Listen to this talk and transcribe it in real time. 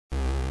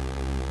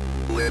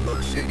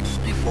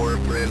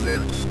C64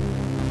 presents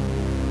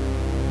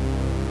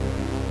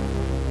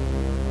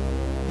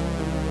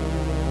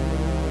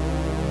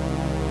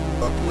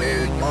a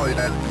Playguide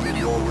and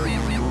video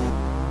review.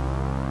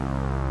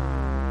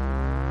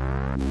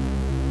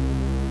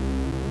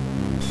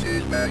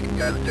 Sit back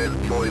and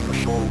enjoy the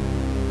show.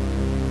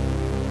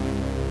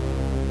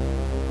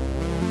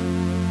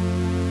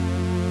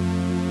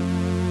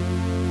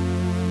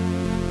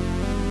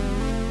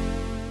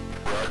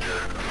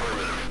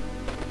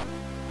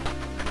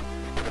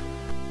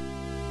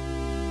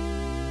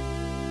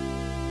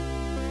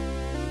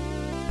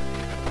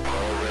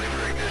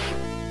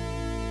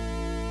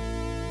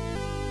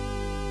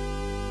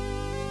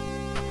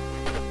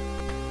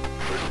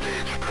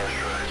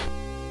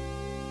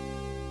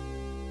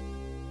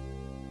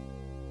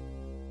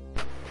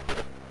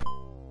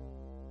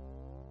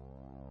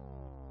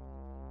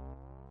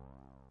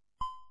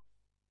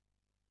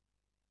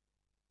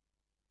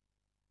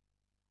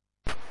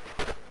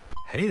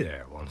 Hey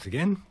there, once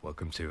again,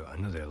 welcome to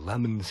another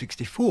Lemon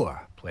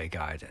 64 play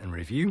guide and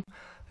review.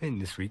 In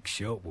this week's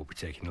show, we'll be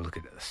taking a look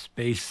at the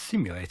space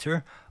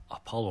simulator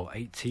Apollo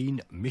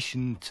 18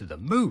 Mission to the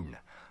Moon,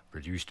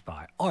 produced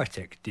by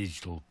Artec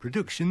Digital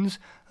Productions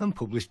and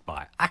published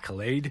by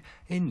Accolade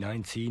in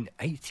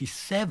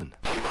 1987.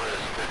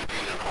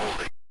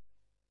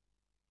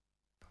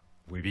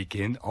 We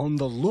begin on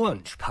the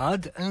launch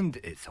pad, and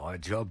it's our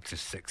job to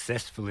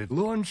successfully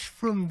launch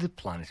from the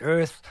planet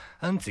Earth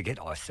and to get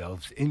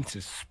ourselves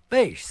into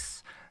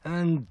space.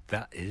 And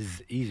that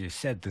is easier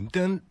said than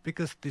done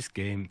because this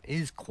game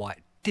is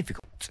quite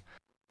difficult.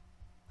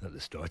 At the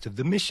start of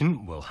the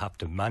mission, we'll have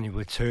to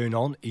manually turn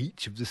on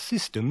each of the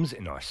systems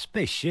in our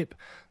spaceship.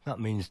 That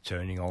means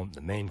turning on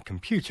the main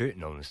computer,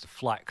 known as the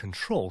flight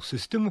control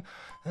system,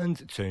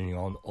 and turning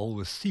on all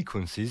the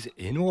sequences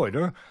in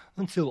order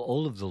until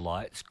all of the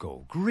lights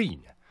go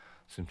green.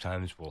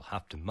 Sometimes we'll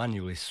have to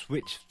manually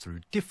switch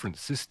through different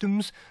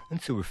systems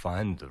until we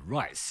find the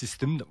right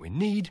system that we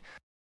need.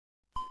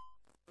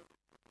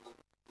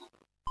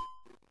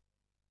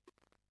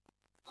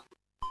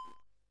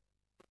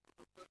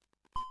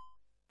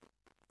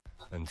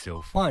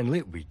 Until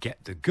finally we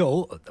get the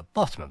go at the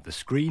bottom of the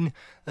screen,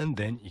 and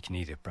then you can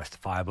either press the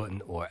fire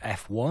button or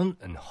F1,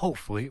 and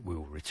hopefully we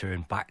will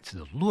return back to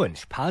the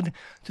launch pad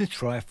to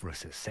try for a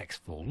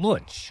successful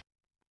launch.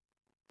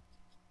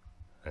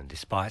 And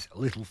despite a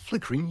little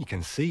flickering you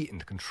can see in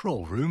the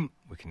control room,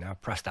 we can now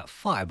press that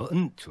fire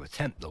button to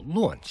attempt the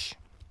launch.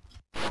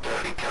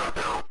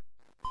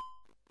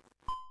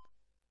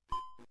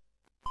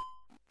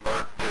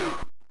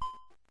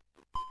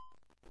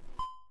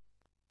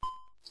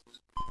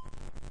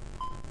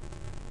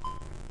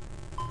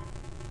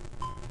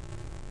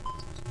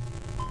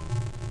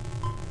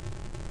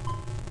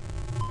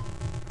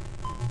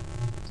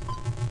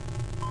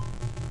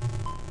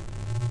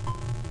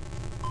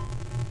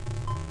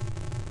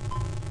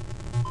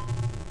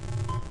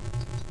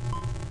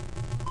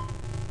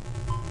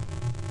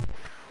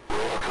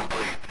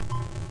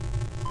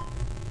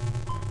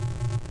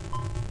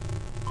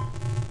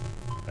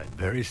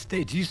 At various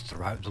stages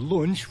throughout the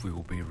launch, we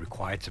will be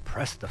required to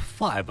press the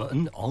fire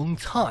button on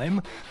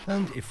time,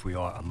 and if we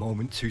are a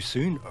moment too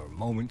soon or a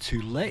moment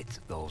too late,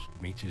 those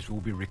meters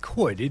will be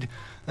recorded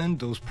and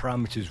those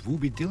parameters will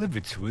be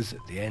delivered to us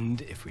at the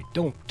end if we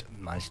don't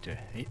manage to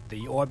hit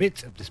the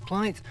orbit of this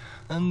planet,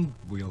 and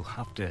we'll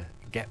have to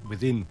get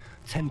within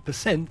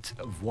 10%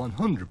 of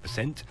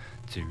 100%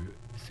 to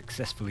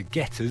successfully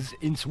get us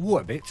into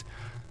orbit.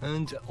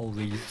 And all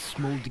these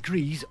small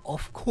degrees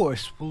off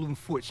course will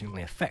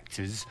unfortunately affect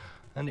us,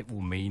 and it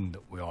will mean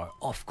that we are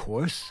off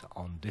course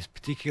on this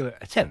particular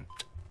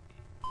attempt.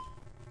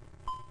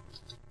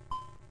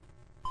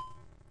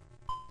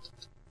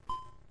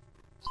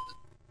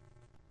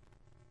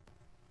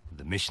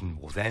 The mission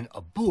will then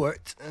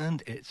abort,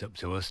 and it's up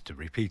to us to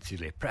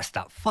repeatedly press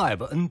that fire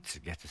button to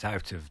get us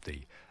out of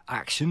the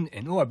action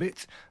in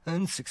orbit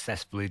and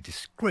successfully,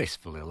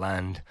 disgracefully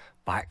land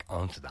back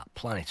onto that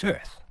planet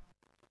Earth.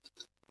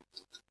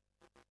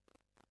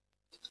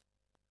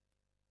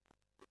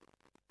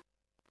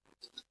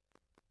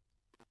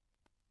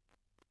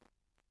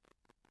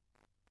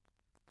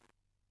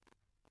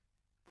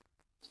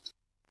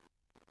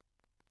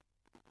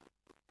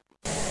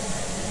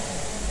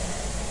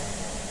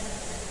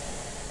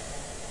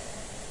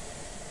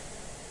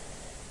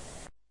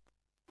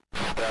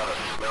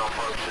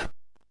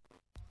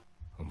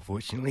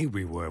 Unfortunately,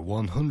 we were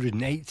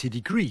 180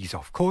 degrees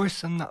off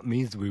course, and that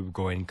means we were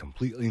going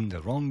completely in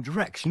the wrong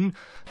direction,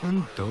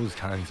 and those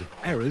kinds of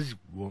errors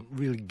won't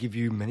really give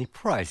you many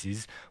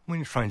prizes when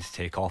you're trying to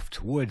take off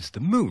towards the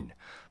moon,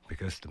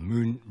 because the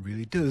moon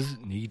really does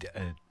need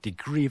a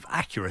degree of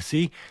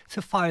accuracy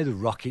to fire the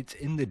rocket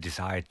in the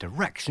desired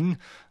direction,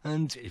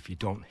 and if you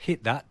don't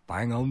hit that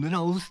bang on the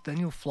nose, then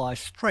you'll fly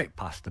straight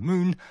past the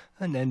moon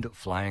and end up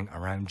flying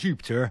around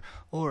Jupiter,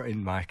 or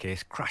in my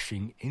case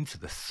crashing into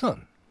the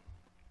sun.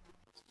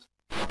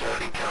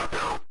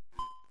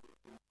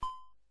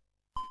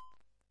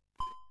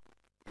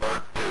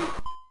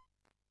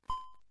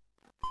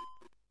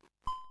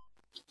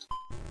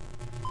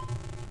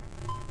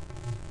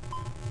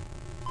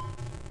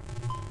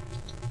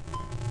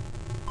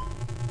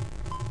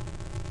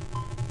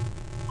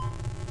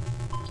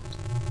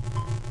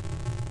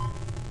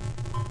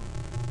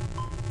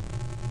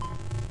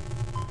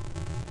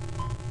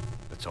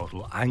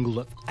 total angle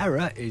of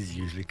error is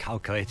usually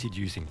calculated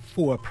using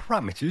 4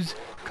 parameters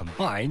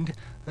combined,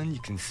 and you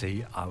can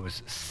see I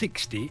was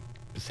 60%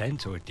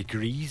 or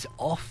degrees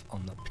off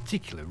on that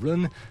particular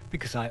run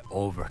because I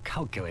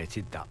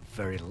over-calculated that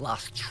very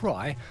last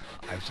try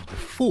out of the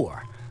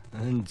 4.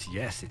 And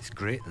yes, it's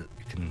great that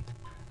we can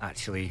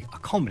actually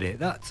accommodate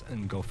that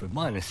and go for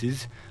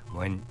minuses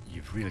when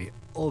you've really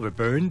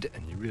overburned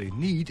and you really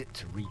need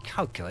to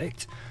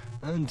recalculate.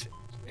 And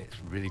it's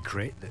really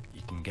great that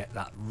you can get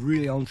that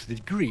really onto the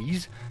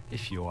degrees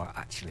if you are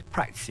actually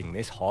practicing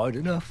this hard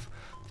enough,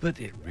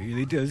 but it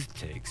really does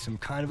take some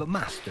kind of a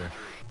master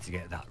to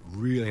get that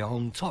really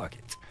on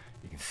target.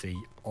 You can see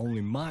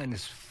only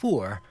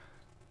 -4,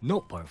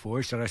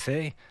 0.4 should I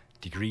say,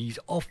 degrees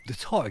off the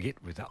target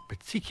with that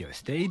particular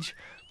stage,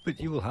 but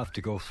you will have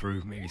to go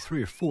through maybe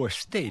 3 or 4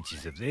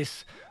 stages of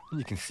this, and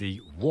you can see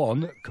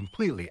 1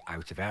 completely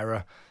out of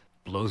error,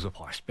 blows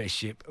up our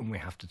spaceship, and we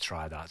have to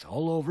try that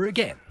all over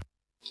again.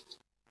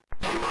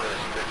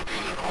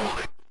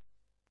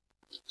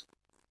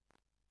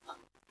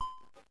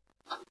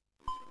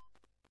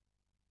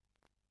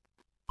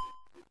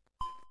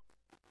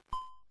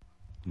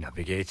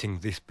 Navigating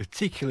this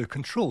particular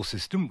control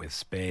system with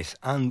space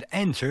and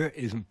enter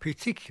isn't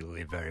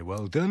particularly very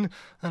well done,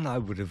 and I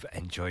would have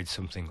enjoyed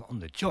something on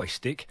the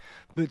joystick,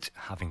 but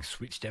having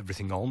switched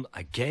everything on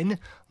again,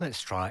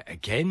 let's try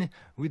again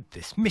with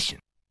this mission.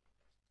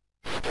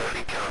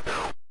 Starting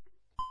countdown.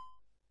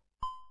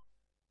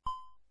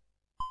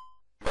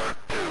 Mark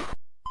 2.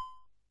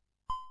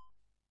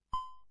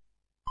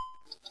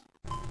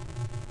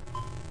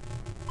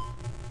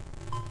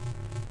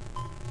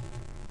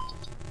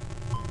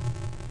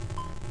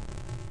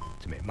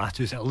 To make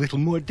matters a little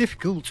more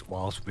difficult,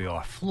 whilst we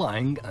are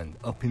flying and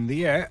up in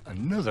the air,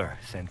 another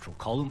central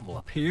column will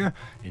appear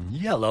in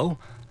yellow,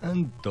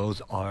 and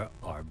those are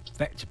our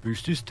vector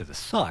boosters to the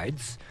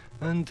sides,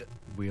 and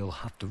we'll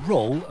have to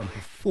roll and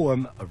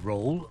perform a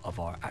roll of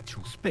our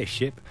actual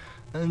spaceship,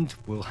 and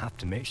we'll have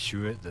to make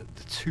sure that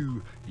the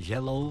 2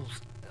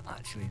 yellows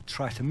actually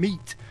try to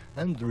meet,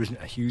 and there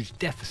isn't a huge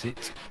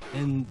deficit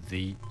in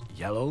the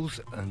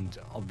yellows, and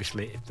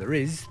obviously if there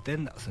is,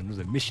 then that's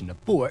another mission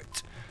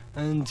abort,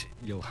 and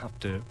you'll have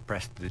to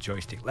press the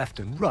joystick left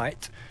and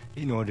right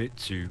in order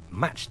to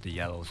match the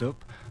yellows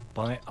up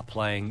by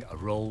applying a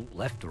roll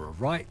left or a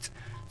right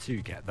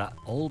to get that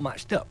all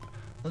matched up,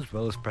 as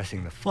well as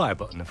pressing the fire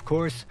button of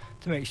course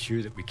to make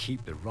sure that we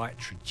keep the right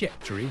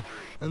trajectory,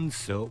 and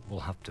so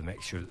we'll have to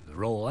make sure that the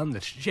roll and the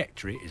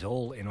trajectory is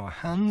all in our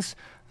hands,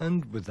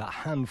 and with that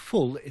hand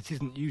full it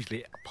isn't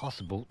usually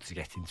possible to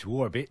get into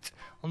orbit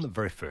on the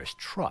very first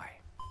try.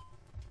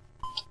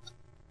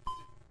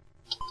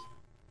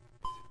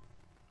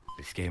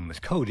 This game was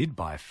coded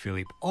by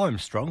Philip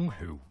Armstrong,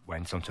 who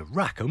went on to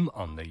Rackham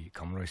on the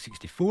Commodore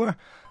 64,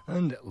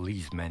 and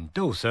Lise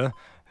Mendoza,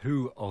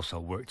 who also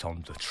worked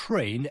on The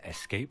Train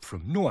Escape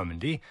from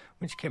Normandy,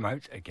 which came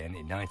out again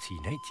in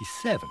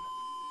 1987.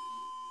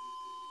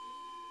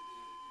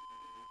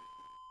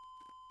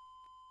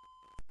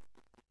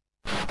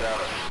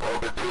 Status,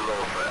 orbit too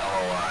low for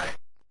LOI.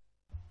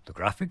 The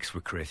graphics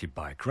were created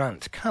by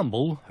Grant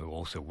Campbell, who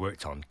also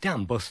worked on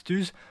Dam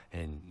Busters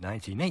in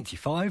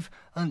 1985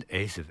 and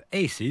Ace of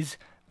Aces,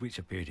 which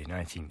appeared in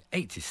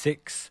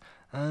 1986,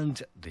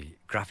 and the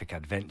graphic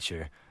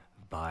adventure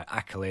by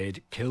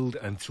Accolade Killed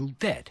Until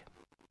Dead.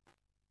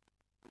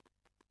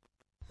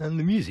 And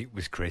the music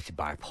was created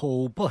by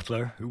Paul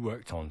Butler, who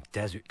worked on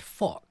Desert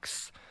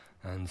Fox.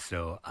 And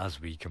so as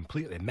we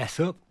completely mess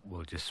up,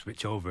 we'll just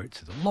switch over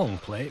to the long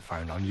play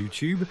found on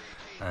YouTube,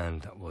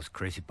 and that was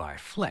created by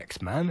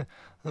Flexman,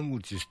 and we'll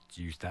just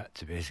use that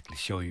to basically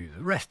show you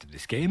the rest of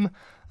this game.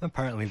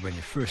 Apparently when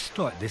you first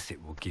start this,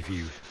 it will give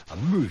you a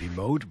movie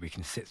mode. We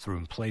can sit through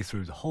and play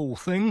through the whole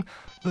thing,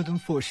 but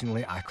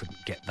unfortunately I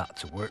couldn't get that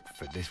to work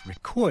for this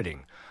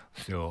recording.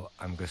 So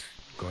I'm just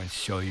going to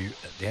show you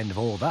at the end of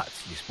all that,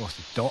 you're supposed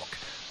to dock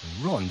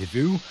and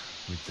rendezvous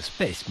with the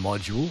space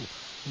module.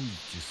 You're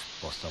just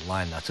supposed to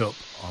line that up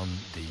on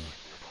the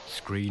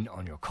screen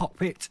on your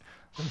cockpit,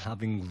 and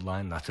having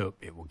lined that up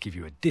it will give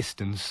you a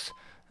distance,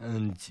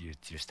 and you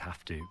just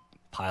have to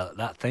pilot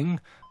that thing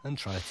and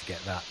try to get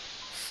that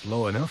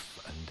slow enough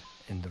and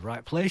in the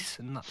right place,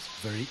 and that's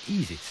very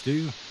easy to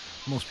do.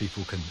 Most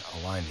people can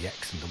align the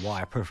X and the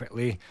Y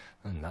perfectly,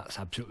 and that's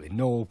absolutely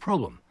no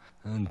problem.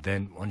 And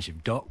then once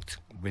you've docked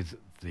with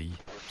the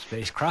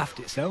spacecraft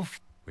itself,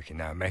 we can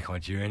now make our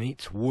journey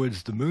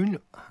towards the moon,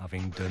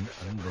 having done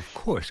a number of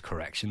course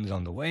corrections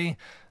on the way,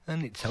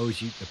 and it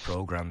tells you the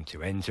program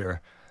to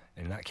enter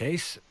in that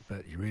case,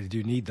 but you really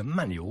do need the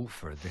manual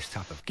for this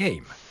type of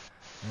game.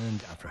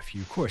 And after a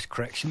few course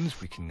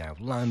corrections, we can now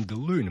land the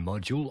lunar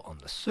module on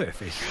the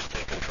surface,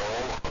 Take control,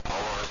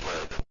 Apollo has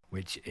landed.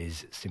 which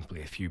is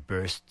simply a few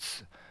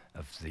bursts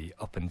of the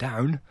up and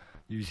down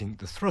using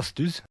the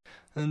thrusters.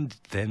 And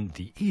then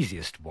the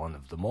easiest one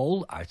of them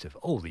all out of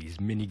all these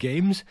mini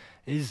games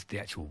is the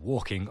actual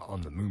walking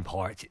on the moon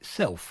part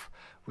itself,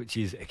 which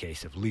is a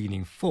case of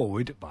leaning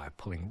forward by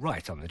pulling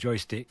right on the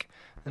joystick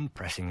and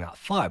pressing that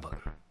fire button.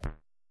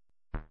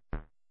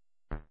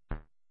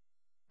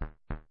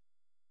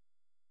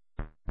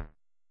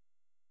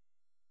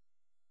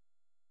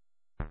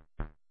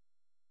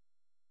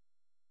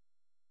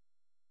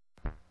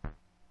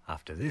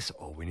 after this,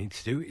 all we need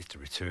to do is to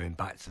return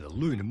back to the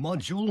lunar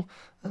module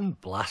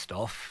and blast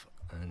off,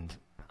 and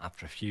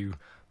after a few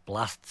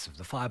blasts of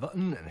the fire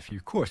button and a few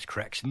course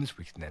corrections,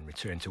 we can then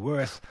return to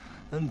Earth,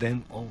 and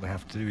then all we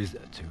have to do is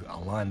to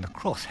align the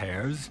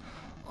crosshairs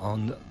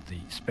on the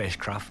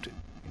spacecraft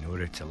in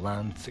order to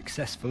land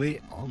successfully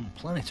on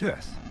planet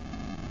Earth.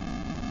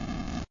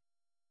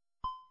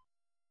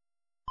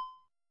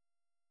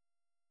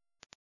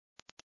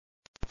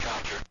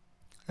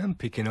 And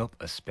picking up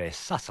a space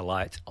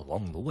satellite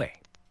along the way.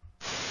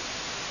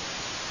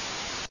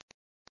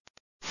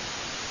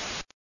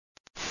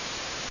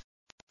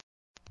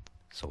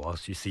 So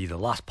whilst you see the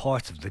last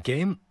part of the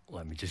game,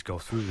 let me just go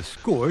through the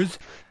scores.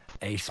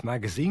 Ace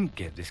Magazine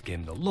gave this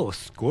game the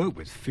lowest score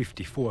with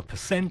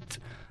 54%.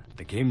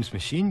 The Games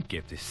Machine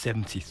gave this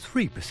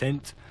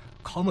 73%.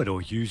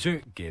 Commodore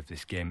User gave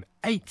this game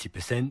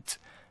 80%.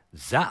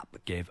 Zap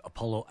gave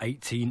Apollo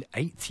 18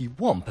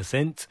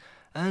 81%.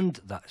 And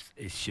that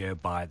is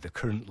shared by the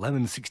current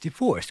Lemon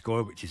 64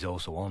 score, which is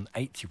also on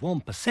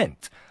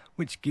 81%,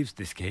 which gives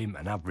this game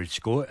an average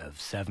score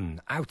of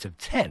 7 out of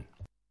 10.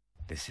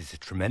 This is a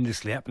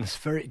tremendously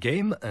atmospheric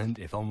game, and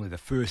if only the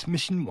first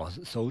mission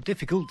wasn't so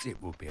difficult,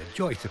 it will be a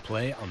joy to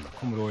play on the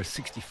Commodore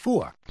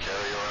 64.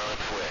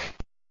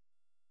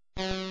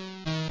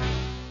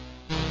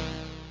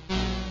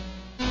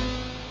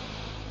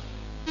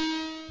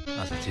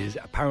 As it is,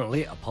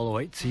 apparently Apollo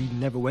 18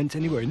 never went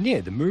anywhere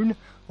near the moon,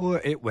 or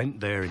it went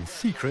there in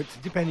secret,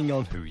 depending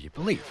on who you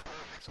believe.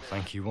 So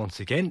thank you once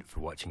again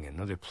for watching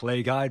another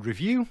Playguide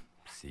review.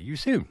 See you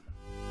soon.